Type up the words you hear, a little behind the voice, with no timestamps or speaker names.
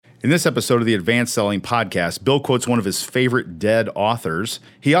In this episode of the Advanced Selling Podcast, Bill quotes one of his favorite dead authors.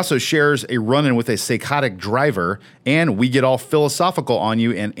 He also shares a run-in with a psychotic driver, and we get all philosophical on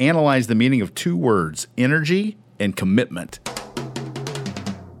you and analyze the meaning of two words, energy and commitment.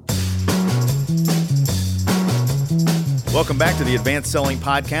 Welcome back to the Advanced Selling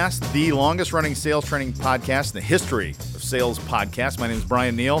Podcast, the longest-running sales training podcast in the history of sales podcasts. My name is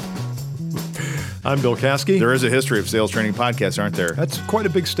Brian Neal. I'm Bill Caskey. There is a history of sales training podcasts, aren't there? That's quite a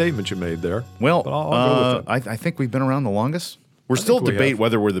big statement you made there. Well, I'll go with it. I think we've been around the longest. We're still debate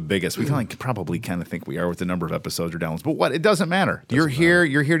whether we're the biggest. We probably kind of think we are with the number of episodes or downloads. But what? It doesn't matter. You're here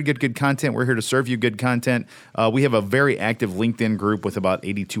to get good content. We're here to serve you good content. We have a very active LinkedIn group with about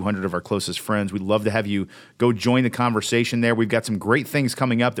 8,200 of our closest friends. We'd love to have you go join the conversation there. We've got some great things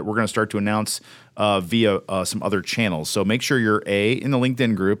coming up that we're going to start to announce via some other channels. So make sure you're in the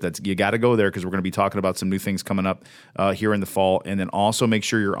LinkedIn group. You got to go there because we're going to be talking about some new things coming up here in the fall. And then also make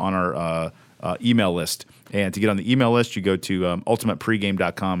sure you're on our email list. And to get on the email list, you go to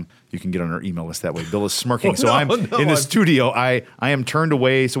ultimatepregame.com. You can get on our email list that way. Bill is smirking. In the studio. I am turned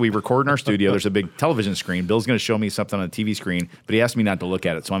away. So we record in our studio. There's a big television screen. Bill's going to show me something on a TV screen, but he asked me not to look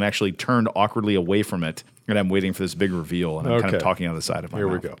at it. So I'm actually turned awkwardly away from it. And I'm waiting for this big reveal. And I'm kind of talking on the side of my mouth.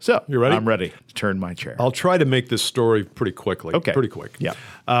 Here we go. So you ready? I'm ready to turn my chair. I'll try to make this story pretty quickly. Okay. Pretty quick. Yeah.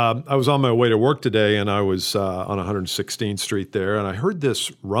 I was on my way to work today, and I was on 116th Street there, and I heard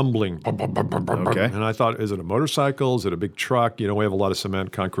this rumbling. Okay. And I thought, is it a motorcycle? Is it a big truck? You know, we have a lot of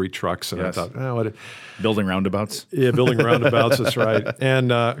cement, concrete trucks. And Yes. I thought, what? Building roundabouts? Yeah, building roundabouts, that's right.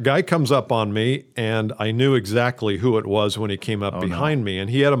 And a guy comes up on me, and I knew exactly who it was when he came up behind me. And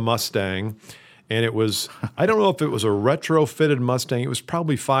he had a Mustang, and it was, I don't know if it was a retrofitted Mustang. It was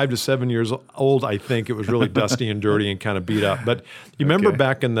probably 5 to 7 years old, I think. It was really dusty and dirty and kind of beat up. But you remember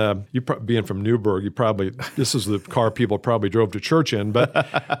back in being from Newburgh, this is the car people probably drove to church in, but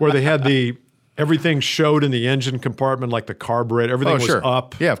where they had everything showed in the engine compartment, like the carburetor, everything was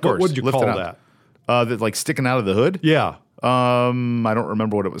up. Yeah, of course. What would you call that? Like sticking out of the hood? Yeah. I don't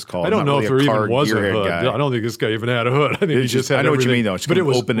remember what it was called. I don't know if there even was a hood. Guy. I don't think this guy even had a hood. I think he just had I know what you mean, though. But it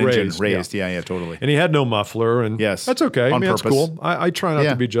was open engine, raised. Yeah, totally. And he had no muffler. And yes, that's okay. On that's purpose. cool. I try not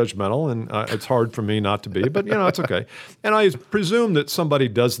to be judgmental, and it's hard for me not to be. But, it's okay. And I presume that somebody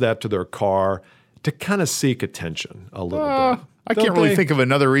does that to their car to kind of seek attention a little bit. I can't really think of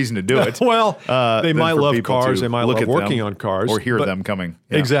another reason to do it. Well, they might love cars. They might love working on cars. Or hear them coming.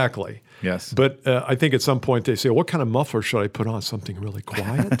 Yeah. Exactly. Yes. But I think at some point they say, what kind of muffler should I put on? Something really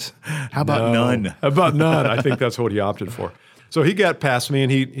quiet? How about none? How about none? I think that's what he opted for. So he got past me,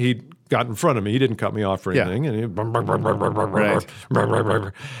 and he got in front of me. He didn't cut me off or anything. Yeah.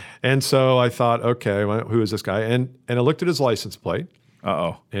 And and so I thought, okay, who is this guy? And I looked at his license plate.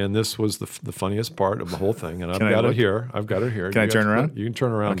 Uh-oh. And this was the funniest part of the whole thing. And I've got it here. Can I turn around? You can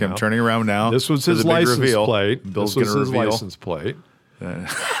turn around now. Okay, I'm turning around now. This was his license plate. Bill's this was his reveal. license plate. And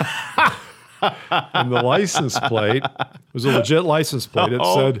the license plate was a legit license plate.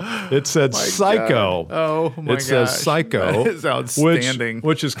 It said Psycho. God. Oh my gosh. It says Psycho. That is outstanding.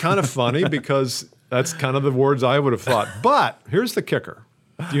 Which is kind of funny because that's kind of the words I would have thought. But here's the kicker.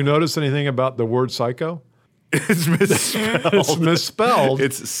 Do you notice anything about the word psycho? It's misspelled. It's misspelled.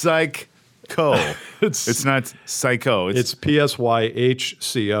 It's psycho. It's not psycho. It's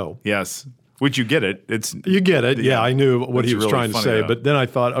P-S-Y-H-C-O. Yes. Which you get it. You get it. Yeah, I knew what he was really trying to say. though. But then I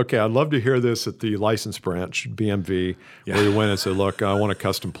thought, okay, I'd love to hear this at the license branch, BMV, where he went and said, look, I want a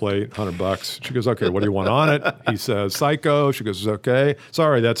custom plate, $100. She goes, okay, what do you want on it? He says, Psycho. She goes, okay.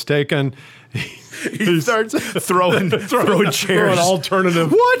 Sorry, that's taken. He starts throwing chairs. Throwing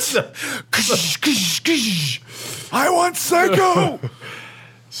alternative. What? I want Psycho.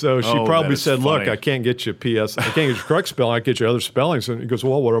 So she probably said, look, I can't get you I can't get your correct spelling, I can get you other spellings. And he goes,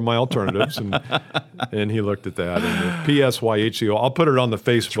 well, what are my alternatives? And he looked at that. And the P-S-Y-H-C-O. I'll put it on the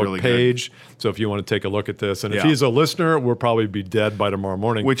Facebook page. So if you want to take a look at this. And if he's a listener, we'll probably be dead by tomorrow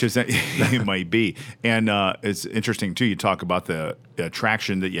morning. Which is, it might be. And it's interesting, too. You talk about the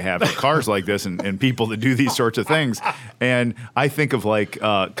attraction that you have for cars like this and people that do these sorts of things. And I think of like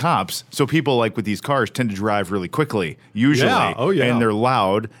cops. So people like with these cars tend to drive really quickly, usually. Yeah. Oh, yeah. And they're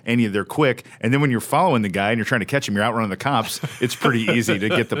loud and they're quick. And then when you're following the guy and you're trying to catch him, you're outrunning the cops. It's pretty easy to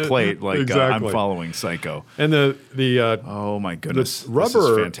get the plate like exactly. I'm following Psycho. And the oh my goodness, the rubber this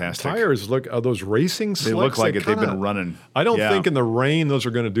is fantastic. tires are those racing slicks? They look like They've been running. I don't think in the rain those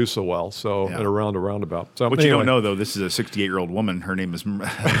are going to do so well. So at around a roundabout. So what you don't know though, this is a 68-year-old woman. Her name is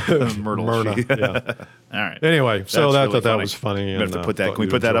Myrtle. Myrna. Yeah. All right. Anyway, so I really thought that was funny. We have to put that. Can we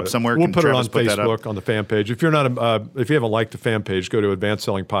put that up somewhere? We'll put it on Facebook on the fan page. If you're not, if you haven't liked the fan page, go to Advanced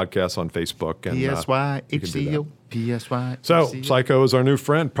Selling Podcast on Facebook. And PSYHCO. P-S-Y. So, Psycho is our new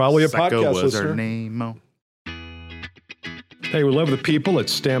friend, probably a Psycho podcast was listener. her name. Oh. Hey, we love the people at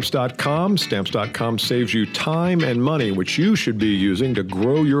Stamps.com. Stamps.com saves you time and money, which you should be using to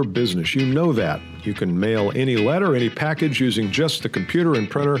grow your business. You know that. You can mail any letter, any package using just the computer and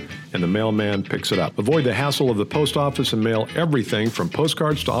printer, and the mailman picks it up. Avoid the hassle of the post office and mail everything from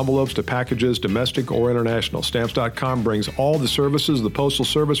postcards to envelopes to packages, domestic or international. Stamps.com brings all the services of the Postal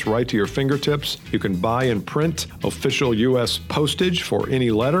Service right to your fingertips. You can buy and print official U.S. postage for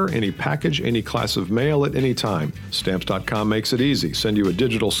any letter, any package, any class of mail at any time. Stamps.com makes it easy. Send you a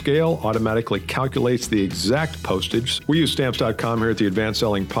digital scale, automatically calculates the exact postage. We use Stamps.com here at the Advanced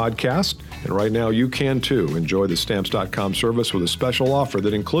Selling Podcast, and right now you can too. Enjoy the Stamps.com service with a special offer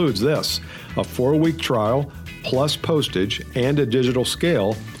that includes this: a 4-week trial plus postage and a digital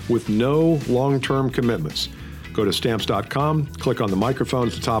scale with no long-term commitments. Go to Stamps.com, click on the microphone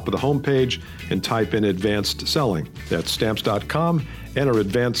at the top of the homepage, and type in Advanced Selling. That's Stamps.com, enter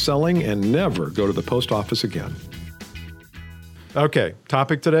Advanced Selling, and never go to the post office again. Okay,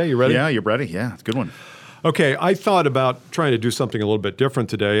 topic today, you ready? Yeah, you're ready. Yeah, it's a good one. Okay, I thought about trying to do something a little bit different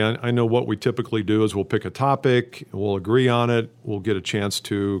today. I know what we typically do is we'll pick a topic, we'll agree on it, we'll get a chance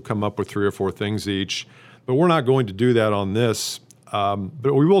to come up with 3 or 4 things each, but we're not going to do that on this.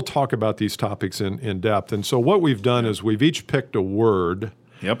 But we will talk about these topics in depth. And so what we've done is we've each picked a word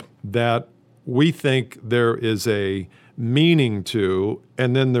that we think there is a meaning to,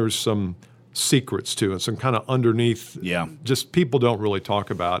 and then there's some secrets to, and some kind of underneath, just people don't really talk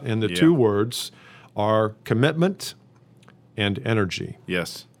about. And the 2 words are commitment and energy.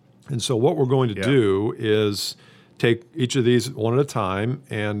 Yes. And so what we're going to do is take each of these one at a time.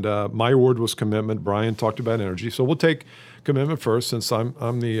 And my word was commitment. Brian talked about energy. So we'll take commitment first, since I'm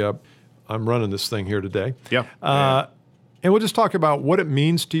running this thing here today. And we'll just talk about what it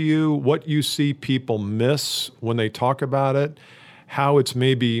means to you, what you see people miss when they talk about it, how it's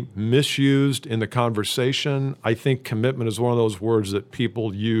maybe misused in the conversation. I think commitment is one of those words that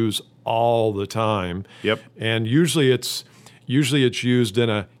people use all the time. And usually it's used in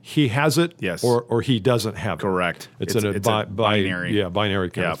a he has it or he doesn't have it. Correct. It's in a binary. Binary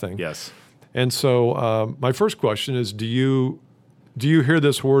kind of thing. Yes. And so my first question is, do you hear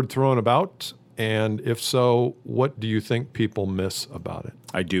this word thrown about? And if so, what do you think people miss about it?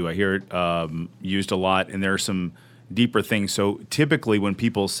 I do. I hear it used a lot, and there are some deeper things. So typically when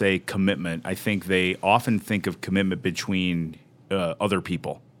people say commitment, I think they often think of commitment between other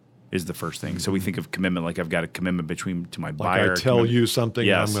people is the first thing. So we think of commitment like I've got a commitment to my buyer. Like I tell you something,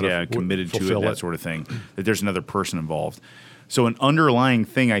 yes, and I'm committed to it, that sort of thing, that there's another person involved. So an underlying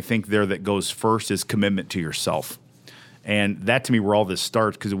thing I think there that goes first is commitment to yourself. And that to me where all this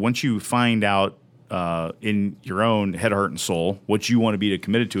starts, because once you find out in your own head, heart, and soul what you want to be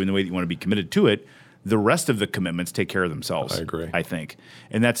committed to and the way that you want to be committed to it, the rest of the commitments take care of themselves. I agree. I think.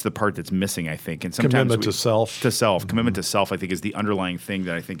 And that's the part that's missing, I think. And sometimes commitment to self. To self. Commitment to self, I think, is the underlying thing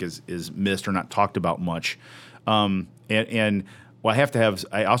that I think is missed or not talked about much. I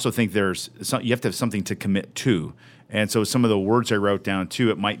also think you have to have something to commit to. And so some of the words I wrote down too,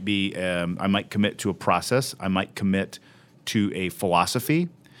 it might be, I might commit to a process. I might commit to a philosophy.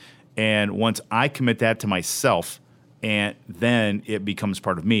 And once I commit that to myself, and then it becomes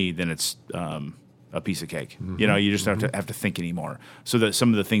part of me, then it's a piece of cake. You know, you just don't have to think anymore. So that some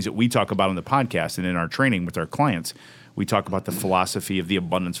of the things that we talk about on the podcast and in our training with our clients, we talk about the philosophy of the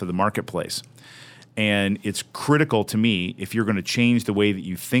abundance of the marketplace. And it's critical to me, if you're going to change the way that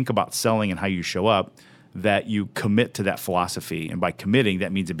you think about selling and how you show up, that you commit to that philosophy. And by committing,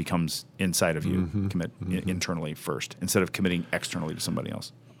 that means it becomes inside of you. Commit internally first, instead of committing externally to somebody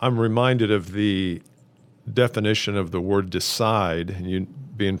else. I'm reminded of the definition of the word decide, and you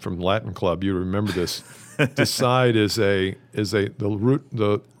being from Latin Club, you remember this. Decide is the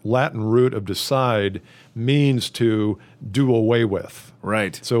Latin root of decide means to do away with.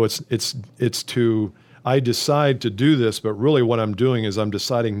 Right. So it's to, I decide to do this, but really what I'm doing is I'm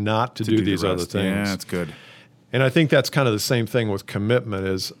deciding not to do these other things. Yeah, that's good. And I think that's kind of the same thing with commitment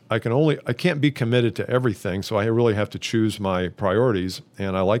is I can't be committed to everything, so I really have to choose my priorities.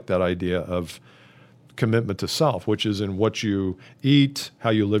 And I like that idea of commitment to self, which is in what you eat, how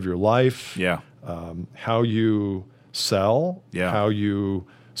you live your life, how you sell, how you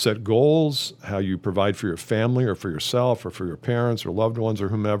set goals, how you provide for your family or for yourself or for your parents or loved ones or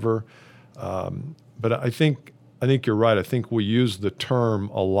whomever. But I think you're right. I think we use the term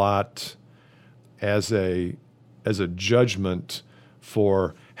a lot as a judgment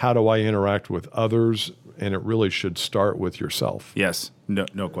for how do I interact with others, and it really should start with yourself. Yes.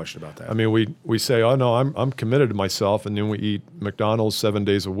 No question about that. I mean, we say, oh no, I'm committed to myself, and then we eat McDonald's 7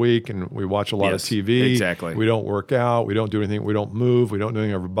 days a week, and we watch a lot of TV. Exactly. We don't work out. We don't do anything. We don't move. We don't do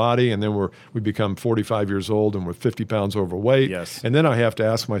anything of our body, and then we become 45 years old and we're 50 pounds overweight. Yes. And then I have to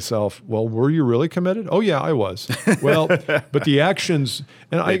ask myself, well, were you really committed? Oh yeah, I was. Well, but the actions,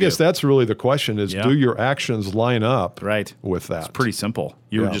 and I guess that's really the question: is do your actions line up with that? It's pretty simple.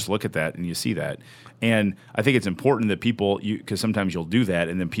 You would just look at that and you see that. And I think it's important that people, because sometimes you'll do that,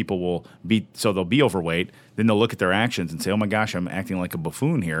 and then people will they'll be overweight. Then they'll look at their actions and say, "Oh my gosh, I'm acting like a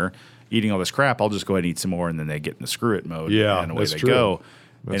buffoon here, eating all this crap. I'll just go ahead and eat some more." And then they get in the screw it mode, and away they go.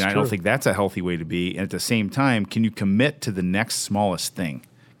 And I don't think that's a healthy way to be. And at the same time, can you commit to the next smallest thing?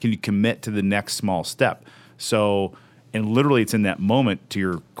 Can you commit to the next small step? So, and literally, it's in that moment, to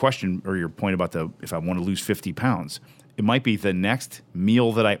your question or your point about if I want to lose 50 pounds. It might be the next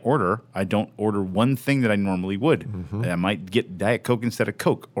meal that I order. I don't order one thing that I normally would. Mm-hmm. I might get Diet Coke instead of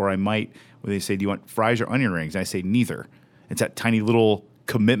Coke, or I might, when they say, do you want fries or onion rings? I say neither. It's that tiny little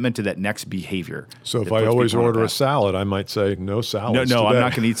commitment to that next behavior. So if I always order a salad, I might say no salad. No, today. I'm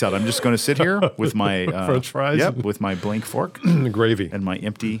not going to eat salad. I'm just going to sit here with my French fries. Yep, with my blank fork, gravy, and my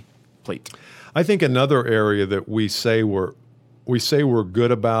empty plate. I think another area that we say we're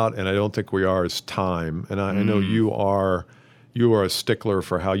good about, and I don't think we are, is time. And I know you are a stickler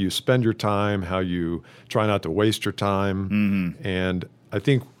for how you spend your time, how you try not to waste your time. Mm-hmm. And I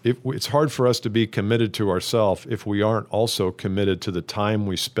think it's hard for us to be committed to ourselves if we aren't also committed to the time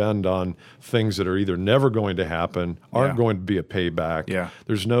we spend on things that are either never going to happen, aren't going to be a payback. Yeah.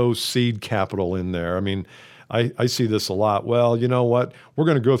 There's no seed capital in there. I mean, I see this a lot. Well, you know what? We're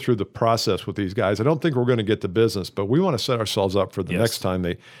going to go through the process with these guys. I don't think we're going to get the business, but we want to set ourselves up for the next time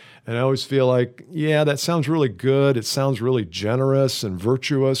they. And I always feel like, yeah, that sounds really good. It sounds really generous and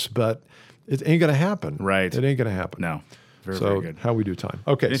virtuous, but it ain't going to happen. Right. It ain't going to happen. No. Very good. How we do time.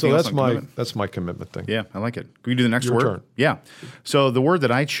 Okay, anything so that's my commitment thing. Yeah, I like it. Can we do the next Your word? Turn. Yeah. So the word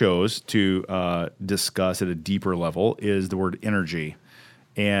that I chose to discuss at a deeper level is the word energy.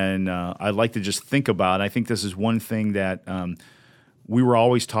 And I'd like to just think about, I think this is one thing that we were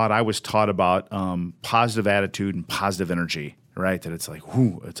always taught, I was taught about positive attitude and positive energy, right? That it's like,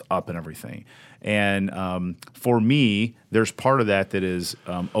 whoo, it's up and everything. And for me, there's part of that is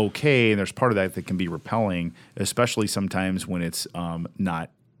okay, and there's part of that can be repelling, especially sometimes when it's not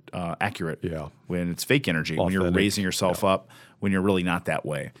accurate. Yeah. When it's fake energy, Authentic. when you're raising yourself up, when you're really not that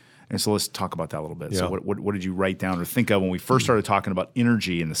way. And so let's talk about that a little bit. Yeah. So what did you write down or think of when we first started talking about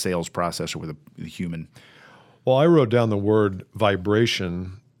energy in the sales process or with the human? Well, I wrote down the word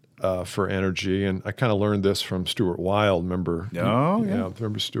vibration for energy, and I kind of learned this from Stuart Wilde. Remember? Oh, yeah.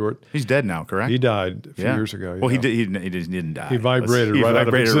 Remember Stuart? He's dead now, correct? He died a few years ago. Well, he didn't die. He vibrated right out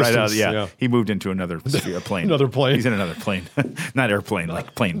of existence. Yeah. He moved into another plane. Another plane. He's in another plane. Not airplane,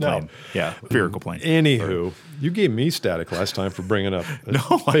 like plane. No. Yeah, spherical plane. Anywho, you gave me static last time for bringing up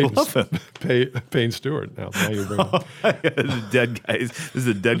I love him. Payne Stewart. Now you're bringing up. Dead guys. This is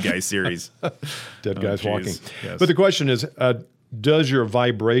a dead guy series. Dead guys walking. Yes. But the question is, does your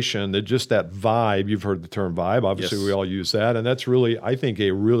vibration, just that vibe, you've heard the term vibe, obviously we all use that, and that's really, I think,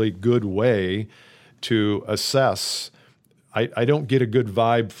 a really good way to assess. I don't get a good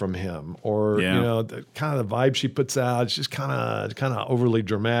vibe from him, or the kind of the vibe she puts out, it's just kind of overly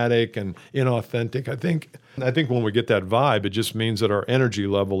dramatic and inauthentic. I think when we get that vibe, it just means that our energy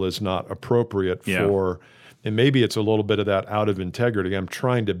level is not appropriate for. And maybe it's a little bit of that out of integrity. I'm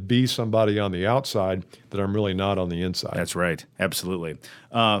trying to be somebody on the outside that I'm really not on the inside. That's right. Absolutely.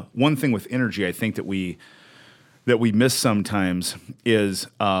 One thing with energy I think that we miss sometimes is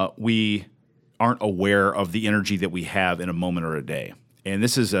we aren't aware of the energy that we have in a moment or a day. And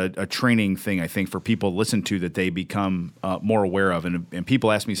this is a training thing, I think, for people to listen to that they become more aware of. And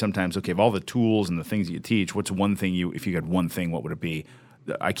people ask me sometimes, okay, of all the tools and the things that you teach, what's one thing if you had one thing, what would it be?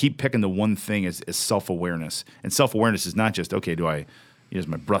 I keep picking the one thing as self-awareness. And self-awareness is not just, okay, does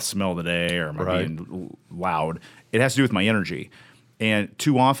my breath smell today or am I being loud? It has to do with my energy. And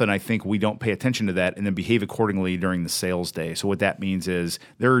too often I think we don't pay attention to that and then behave accordingly during the sales day. So what that means is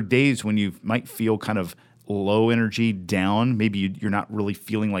there are days when you might feel kind of low energy, down. Maybe you're not really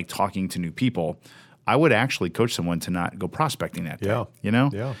feeling like talking to new people. I would actually coach someone to not go prospecting that day.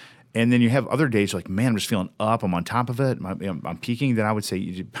 Yeah. And then you have other days like, man, I'm just feeling up. I'm on top of it. I'm peaking. Then I would say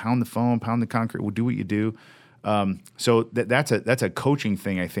you pound the phone, pound the concrete. We'll do what you do. So that's a coaching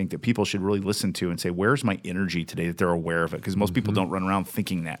thing, I think, that people should really listen to and say, where's my energy today, that they're aware of it? Because most people don't run around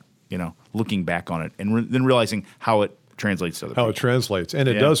thinking that, looking back on it and then realizing how it translates to other how people. it translates, and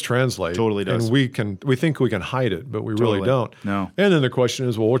it does translate. Totally does. And we think we can hide it, but we really don't. No. And then the question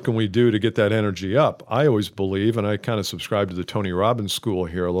is, well, what can we do to get that energy up? I always believe, and I kind of subscribe to the Tony Robbins school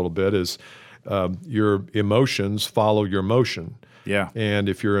here a little bit, is your emotions follow your motion. Yeah. And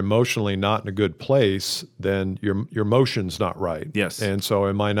if you're emotionally not in a good place, then your motion's not right. Yes. And so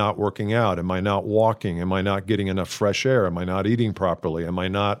am I not working out? Am I not walking? Am I not getting enough fresh air? Am I not eating properly? Am I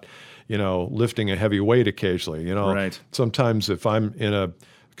not, lifting a heavy weight occasionally? Right. Sometimes if I'm in a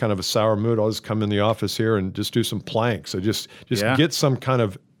kind of a sour mood, I'll just come in the office here and just do some planks. So just get some kind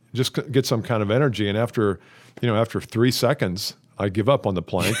of energy. And after 3 seconds, I give up on the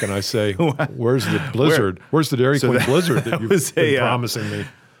plank and I say, "Where's the blizzard? Where's the Dairy Queen blizzard that you've been promising me?"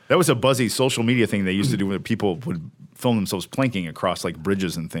 That was a buzzy social media thing they used to do when people would film themselves planking across like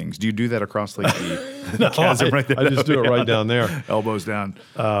bridges and things. Do you do that across like the chasm right there? I just do it right down there, elbows down.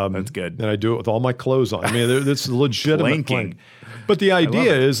 That's good. And I do it with all my clothes on. I mean, it's legitimate planking. But the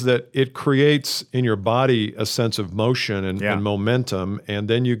idea is that it creates in your body a sense of motion and momentum, and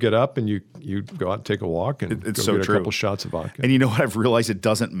then you get up and you go out and take a walk and it's go so get true. a couple shots of vodka. And you know what? I've realized it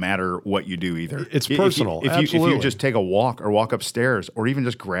doesn't matter what you do either. It's personal. If you just take a walk or walk upstairs or even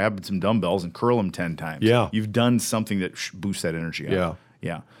just grab some dumbbells and curl them 10 times, you've done something that boosts that energy up.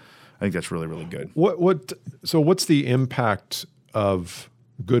 Yeah. I think that's really, really good. So what's the impact of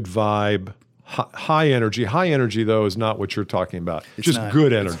good vibe, high energy? High energy, though, is not what you're talking about. It's just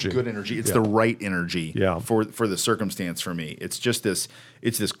good energy. It's good energy. It's the right energy for the circumstance for me. It's just this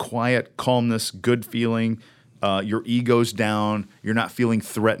quiet calmness, good feeling. Your ego's down. You're not feeling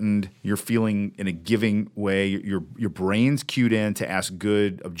threatened. You're feeling in a giving way. Your brain's cued in to ask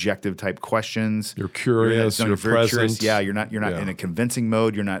good, objective type questions. You're curious. You're very present. Curious. Yeah, you're not in a convincing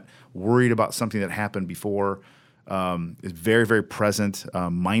mode. You're not worried about something that happened before. It's very, very present.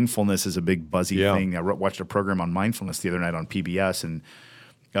 Mindfulness is a big buzzy thing. I watched a program on mindfulness the other night on PBS, and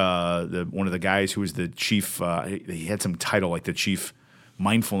one of the guys who was the chief, he had some title like the chief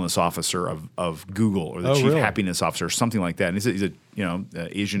mindfulness officer of Google or the chief happiness officer or something like that. And he's a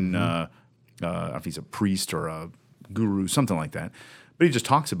Asian, I don't know if he's a priest or a guru, something like that. But he just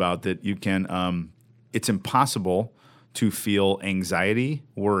talks about that you can, it's impossible to feel anxiety,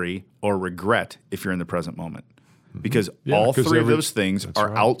 worry, or regret if you're in the present moment. Because all three of those things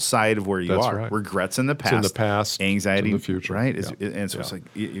are outside of where you are. Right. Regrets in the past. It's in the past. Anxiety in the future. Right? And so it's like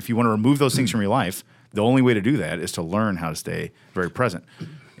if you want to remove those things from your life, the only way to do that is to learn how to stay very present.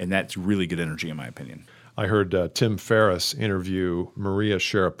 And that's really good energy, in my opinion. I heard Tim Ferriss interview Maria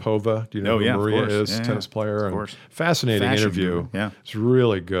Sharapova. Do you know who Maria is? Tennis player. Of course. Fascinating interview. Yeah. It's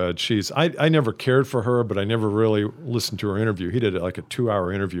really good. I never cared for her, but I never really listened to her interview. He did like a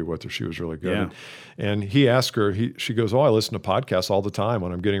 2-hour interview with her. She was really good. Yeah. And he asked her, she goes, I listen to podcasts all the time.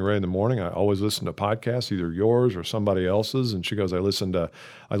 When I'm getting ready in the morning, I always listen to podcasts, either yours or somebody else's. And she goes, I listen to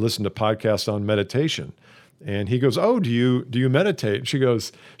podcasts on meditation. And he goes, oh, do you meditate? And she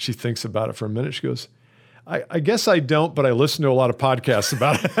goes, she thinks about it for a minute. She goes, I guess I don't, but I listen to a lot of podcasts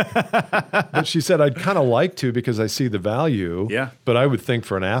about it. But she said, I'd kind of like to because I see the value. Yeah. But I would think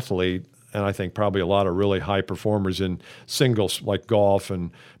for an athlete, and I think probably a lot of really high performers in singles like golf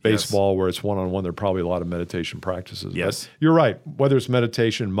and baseball where it's one-on-one, there are probably a lot of meditation practices. Yes. But you're right. Whether it's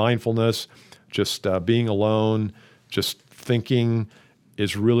meditation, mindfulness, just being alone, just thinking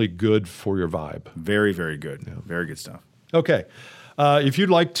is really good for your vibe. Very, very good. Yeah. Very good stuff. Okay. If you'd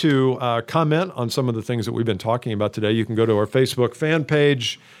like to comment on some of the things that we've been talking about today, you can go to our Facebook fan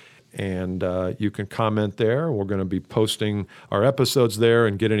page and you can comment there. We're going to be posting our episodes there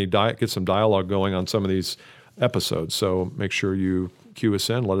and get some dialogue going on some of these episodes. So make sure you cue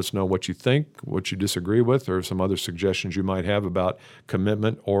us in. Let us know what you think, what you disagree with, or some other suggestions you might have about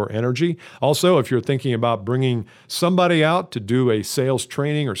commitment or energy. Also, if you're thinking about bringing somebody out to do a sales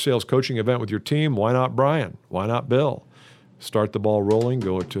training or sales coaching event with your team, why not Brian? Why not Bill? Start the ball rolling.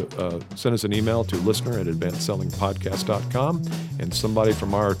 Go to send us an email to listener@advancedsellingpodcast.com, and somebody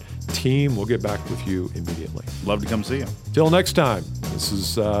from our team will get back with you immediately. Love to come see you. Till next time, this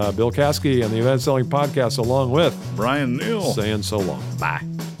is Bill Caskey and the Advanced Selling Podcast along with Brian Neal saying so long. Bye.